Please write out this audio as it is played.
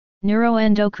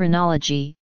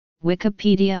Neuroendocrinology,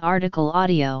 Wikipedia article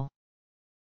audio.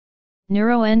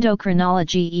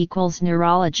 Neuroendocrinology equals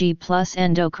neurology plus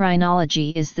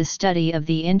endocrinology is the study of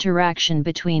the interaction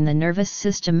between the nervous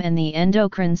system and the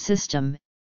endocrine system,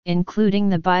 including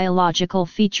the biological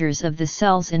features of the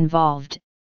cells involved,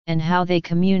 and how they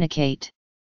communicate.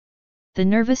 The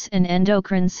nervous and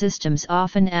endocrine systems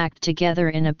often act together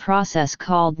in a process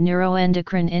called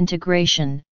neuroendocrine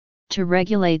integration, to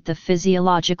regulate the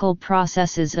physiological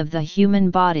processes of the human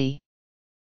body.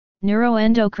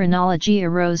 Neuroendocrinology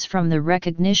arose from the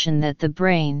recognition that the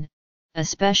brain,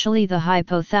 especially the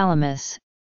hypothalamus,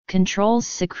 controls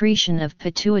secretion of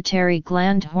pituitary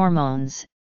gland hormones,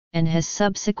 and has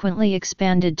subsequently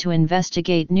expanded to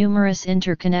investigate numerous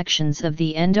interconnections of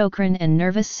the endocrine and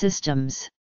nervous systems.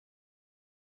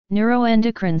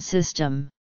 Neuroendocrine system.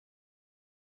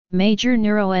 Major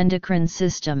neuroendocrine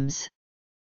systems: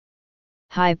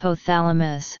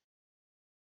 hypothalamus,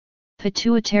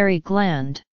 pituitary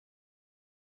gland.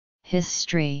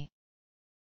 History.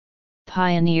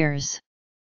 Pioneers.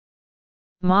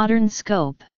 Modern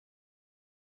scope.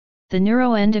 The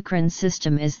neuroendocrine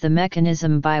system is the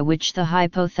mechanism by which the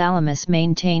hypothalamus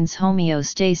maintains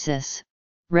homeostasis,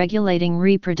 regulating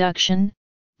reproduction,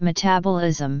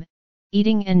 metabolism,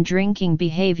 eating and drinking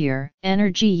behavior,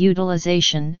 energy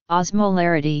utilization,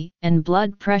 osmolarity, and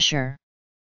blood pressure.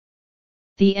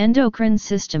 The endocrine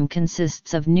system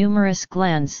consists of numerous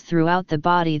glands throughout the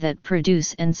body that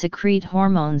produce and secrete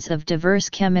hormones of diverse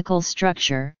chemical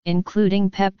structure, including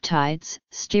peptides,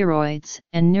 steroids,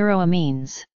 and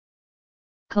neuroamines.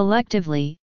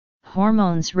 Collectively,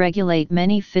 hormones regulate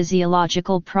many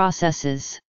physiological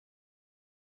processes.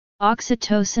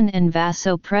 Oxytocin and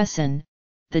vasopressin,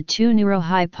 the two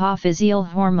neurohypophyseal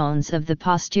hormones of the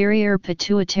posterior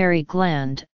pituitary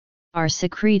gland, are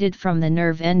secreted from the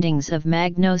nerve endings of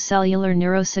magnocellular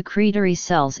neurosecretory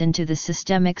cells into the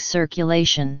systemic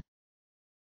circulation.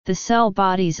 The cell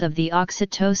bodies of the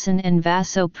oxytocin and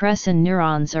vasopressin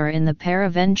neurons are in the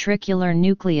paraventricular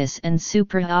nucleus and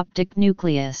supraoptic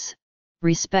nucleus,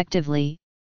 respectively,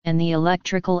 and the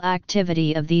electrical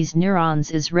activity of these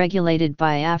neurons is regulated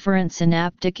by afferent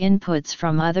synaptic inputs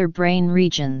from other brain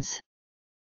regions.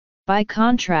 By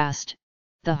contrast,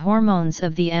 the hormones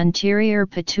of the anterior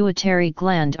pituitary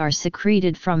gland are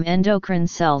secreted from endocrine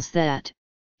cells that,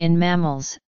 in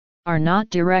mammals, are not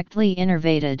directly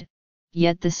innervated,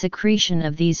 yet the secretion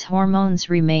of these hormones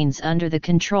remains under the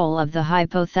control of the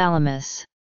hypothalamus.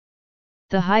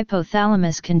 The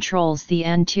hypothalamus controls the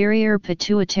anterior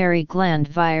pituitary gland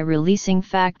via releasing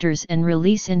factors and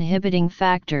release-inhibiting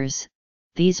factors.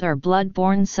 These are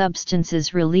blood-borne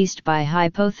substances released by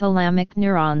hypothalamic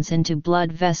neurons into blood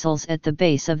vessels at the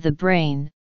base of the brain,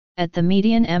 at the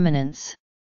median eminence.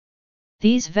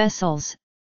 These vessels,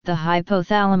 the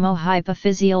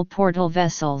hypothalamo-hypophyseal portal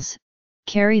vessels,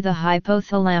 carry the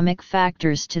hypothalamic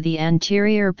factors to the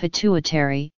anterior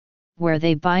pituitary, where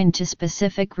they bind to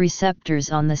specific receptors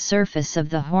on the surface of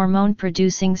the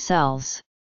hormone-producing cells.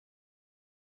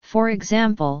 For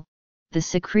example, the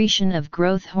secretion of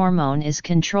growth hormone is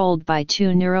controlled by two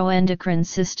neuroendocrine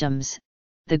systems,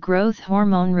 the growth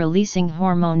hormone-releasing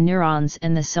hormone neurons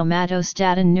and the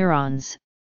somatostatin neurons,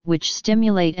 which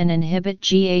stimulate and inhibit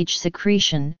GH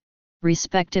secretion,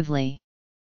 respectively.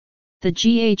 The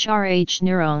GHRH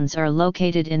neurons are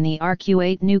located in the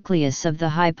arcuate nucleus of the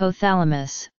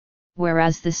hypothalamus,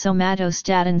 whereas the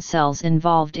somatostatin cells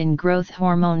involved in growth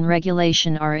hormone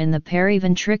regulation are in the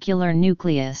periventricular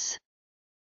nucleus.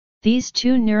 These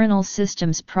two neuronal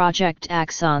systems project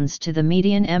axons to the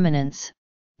median eminence,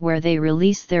 where they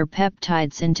release their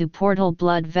peptides into portal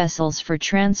blood vessels for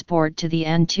transport to the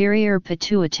anterior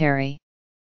pituitary.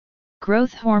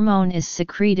 Growth hormone is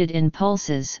secreted in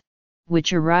pulses,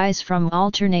 which arise from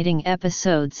alternating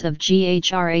episodes of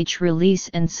GHRH release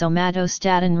and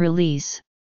somatostatin release,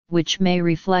 which may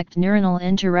reflect neuronal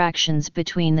interactions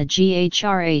between the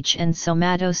GHRH and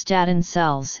somatostatin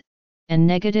cells, and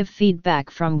negative feedback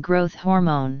from growth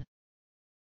hormone.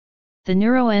 The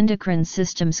neuroendocrine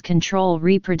systems control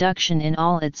reproduction in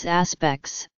all its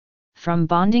aspects, from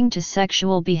bonding to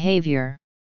sexual behavior.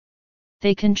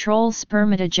 They control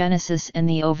spermatogenesis and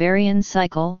the ovarian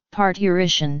cycle,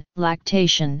 parturition,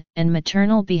 lactation, and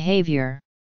maternal behavior.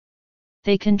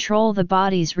 They control the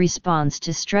body's response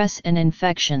to stress and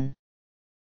infection.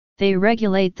 They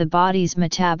regulate the body's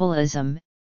metabolism,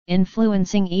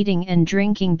 influencing eating and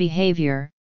drinking behavior,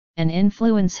 and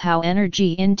influence how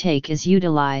energy intake is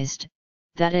utilized,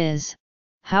 that is,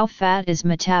 how fat is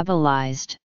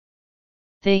metabolized.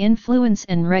 They influence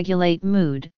and regulate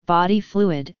mood, body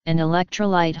fluid and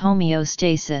electrolyte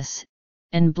homeostasis,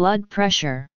 and blood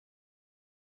pressure.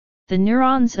 The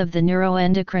neurons of the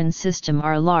neuroendocrine system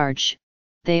are large.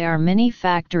 They are mini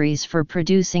factories for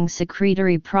producing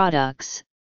secretory products.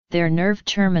 Their nerve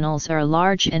terminals are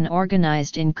large and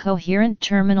organized in coherent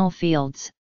terminal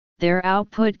fields. Their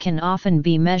output can often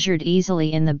be measured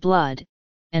easily in the blood,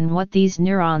 and what these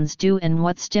neurons do and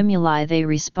what stimuli they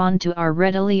respond to are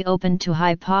readily open to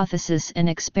hypothesis and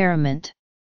experiment.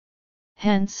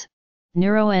 Hence,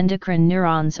 neuroendocrine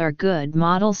neurons are good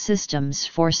model systems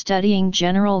for studying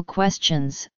general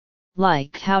questions,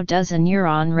 like how does a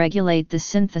neuron regulate the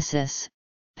synthesis,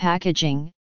 packaging,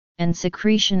 and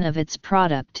secretion of its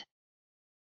product?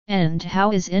 And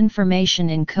how is information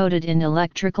encoded in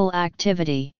electrical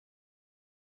activity?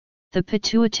 The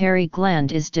pituitary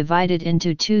gland is divided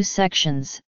into two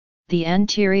sections, the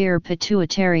anterior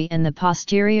pituitary and the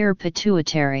posterior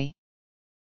pituitary.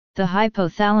 The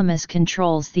hypothalamus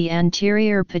controls the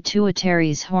anterior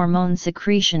pituitary's hormone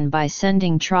secretion by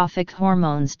sending trophic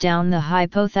hormones down the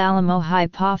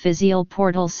hypothalamo-hypophyseal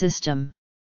portal system.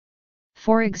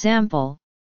 For example,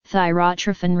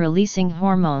 thyrotrophin-releasing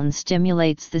hormone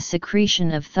stimulates the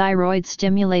secretion of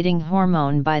thyroid-stimulating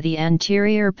hormone by the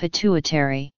anterior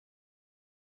pituitary.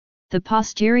 The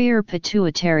posterior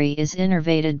pituitary is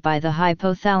innervated by the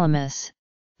hypothalamus.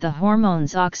 The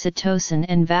hormones oxytocin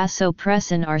and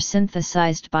vasopressin are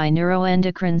synthesized by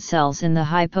neuroendocrine cells in the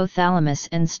hypothalamus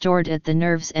and stored at the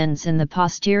nerve's ends in the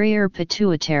posterior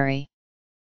pituitary.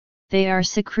 They are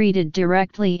secreted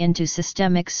directly into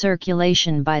systemic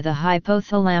circulation by the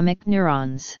hypothalamic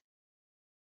neurons.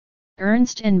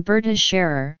 Ernst and Berta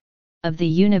Scherer, of the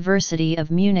University of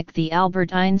Munich, the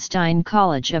Albert Einstein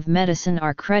College of Medicine,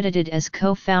 are credited as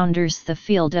co-founders the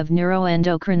field of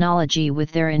neuroendocrinology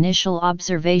with their initial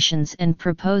observations and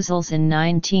proposals in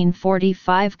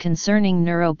 1945 concerning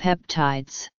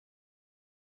neuropeptides.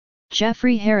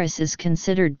 Jeffrey Harris is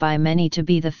considered by many to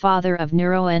be the father of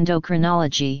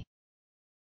neuroendocrinology.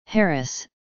 Harris,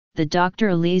 the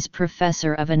Dr. Lees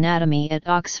Professor of Anatomy at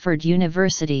Oxford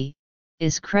University,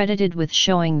 is credited with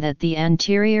showing that the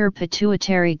anterior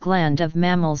pituitary gland of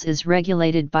mammals is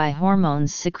regulated by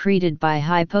hormones secreted by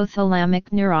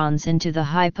hypothalamic neurons into the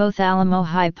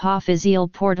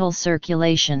hypothalamo-hypophyseal portal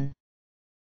circulation.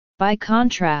 By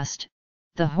contrast,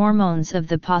 the hormones of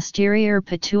the posterior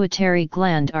pituitary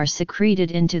gland are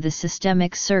secreted into the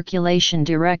systemic circulation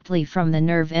directly from the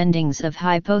nerve endings of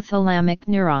hypothalamic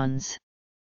neurons.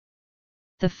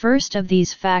 The first of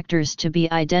these factors to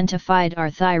be identified are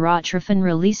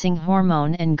thyrotrophin-releasing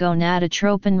hormone and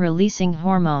gonadotropin-releasing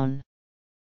hormone.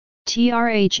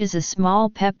 TRH is a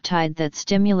small peptide that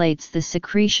stimulates the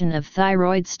secretion of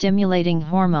thyroid-stimulating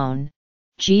hormone.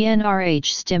 GnRH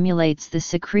stimulates the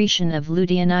secretion of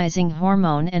luteinizing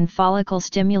hormone and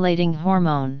follicle-stimulating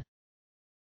hormone.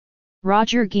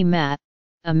 Roger Guillemat,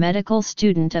 a medical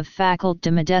student of Faculté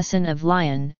de Médecine of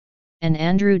Lyon, and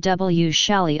Andrew W.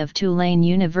 Shalley of Tulane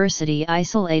University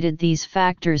isolated these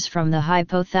factors from the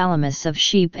hypothalamus of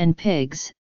sheep and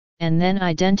pigs, and then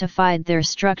identified their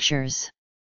structures.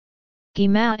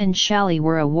 Guillemat and Shalley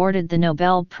were awarded the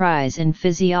Nobel Prize in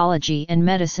Physiology and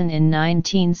Medicine in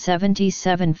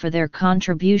 1977 for their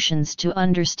contributions to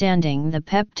understanding the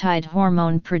peptide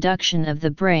hormone production of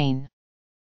the brain.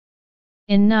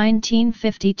 In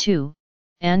 1952,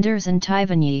 Anders and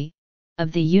Tavernier,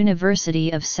 of the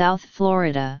University of South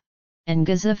Florida, and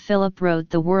Gaza Philip wrote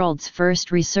the world's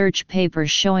first research paper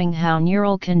showing how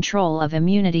neural control of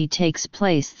immunity takes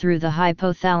place through the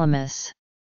hypothalamus.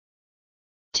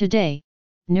 Today,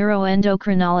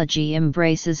 neuroendocrinology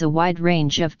embraces a wide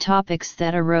range of topics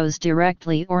that arose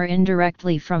directly or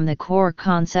indirectly from the core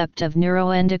concept of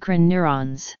neuroendocrine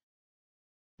neurons.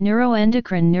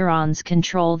 Neuroendocrine neurons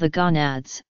control the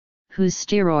gonads, whose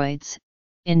steroids,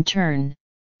 in turn,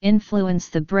 influence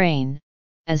the brain,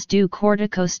 as do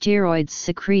corticosteroids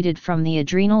secreted from the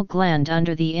adrenal gland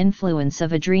under the influence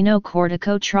of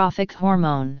adrenocorticotrophic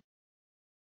hormone.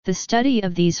 The study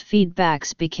of these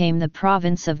feedbacks became the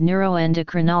province of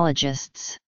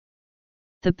neuroendocrinologists.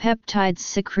 The peptides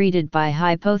secreted by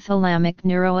hypothalamic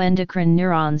neuroendocrine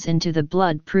neurons into the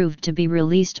blood proved to be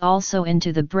released also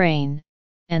into the brain,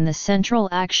 and the central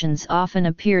actions often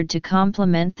appeared to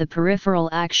complement the peripheral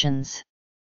actions.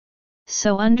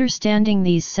 So understanding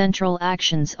these central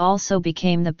actions also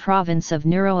became the province of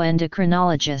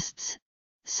neuroendocrinologists,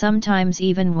 sometimes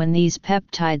even when these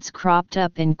peptides cropped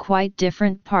up in quite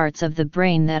different parts of the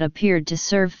brain that appeared to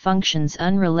serve functions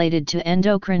unrelated to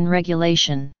endocrine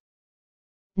regulation.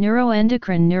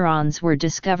 Neuroendocrine neurons were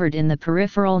discovered in the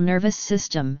peripheral nervous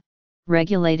system,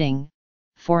 regulating,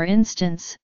 for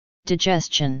instance,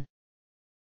 digestion.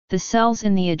 The cells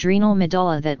in the adrenal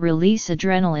medulla that release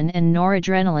adrenaline and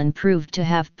noradrenaline proved to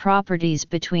have properties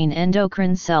between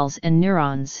endocrine cells and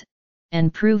neurons,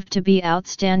 and proved to be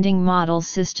outstanding model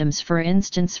systems, for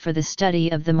instance for the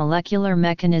study of the molecular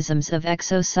mechanisms of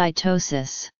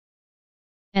exocytosis.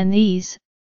 And these,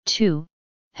 too,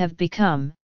 have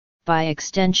become, by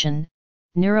extension,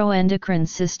 neuroendocrine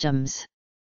systems.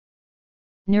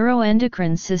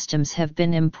 Neuroendocrine systems have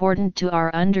been important to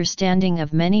our understanding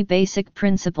of many basic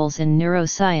principles in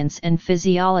neuroscience and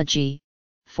physiology,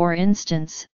 for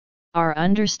instance, our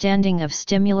understanding of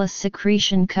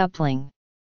stimulus-secretion coupling.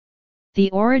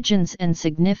 The origins and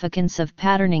significance of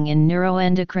patterning in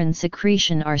neuroendocrine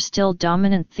secretion are still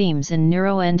dominant themes in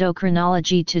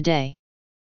neuroendocrinology today.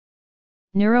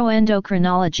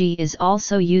 Neuroendocrinology is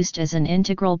also used as an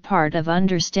integral part of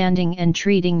understanding and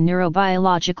treating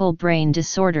neurobiological brain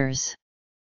disorders.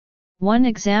 One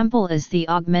example is the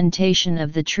augmentation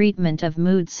of the treatment of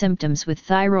mood symptoms with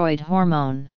thyroid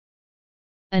hormone.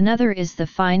 Another is the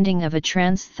finding of a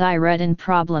transthyretin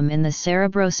problem in the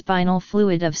cerebrospinal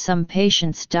fluid of some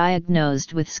patients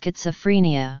diagnosed with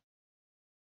schizophrenia.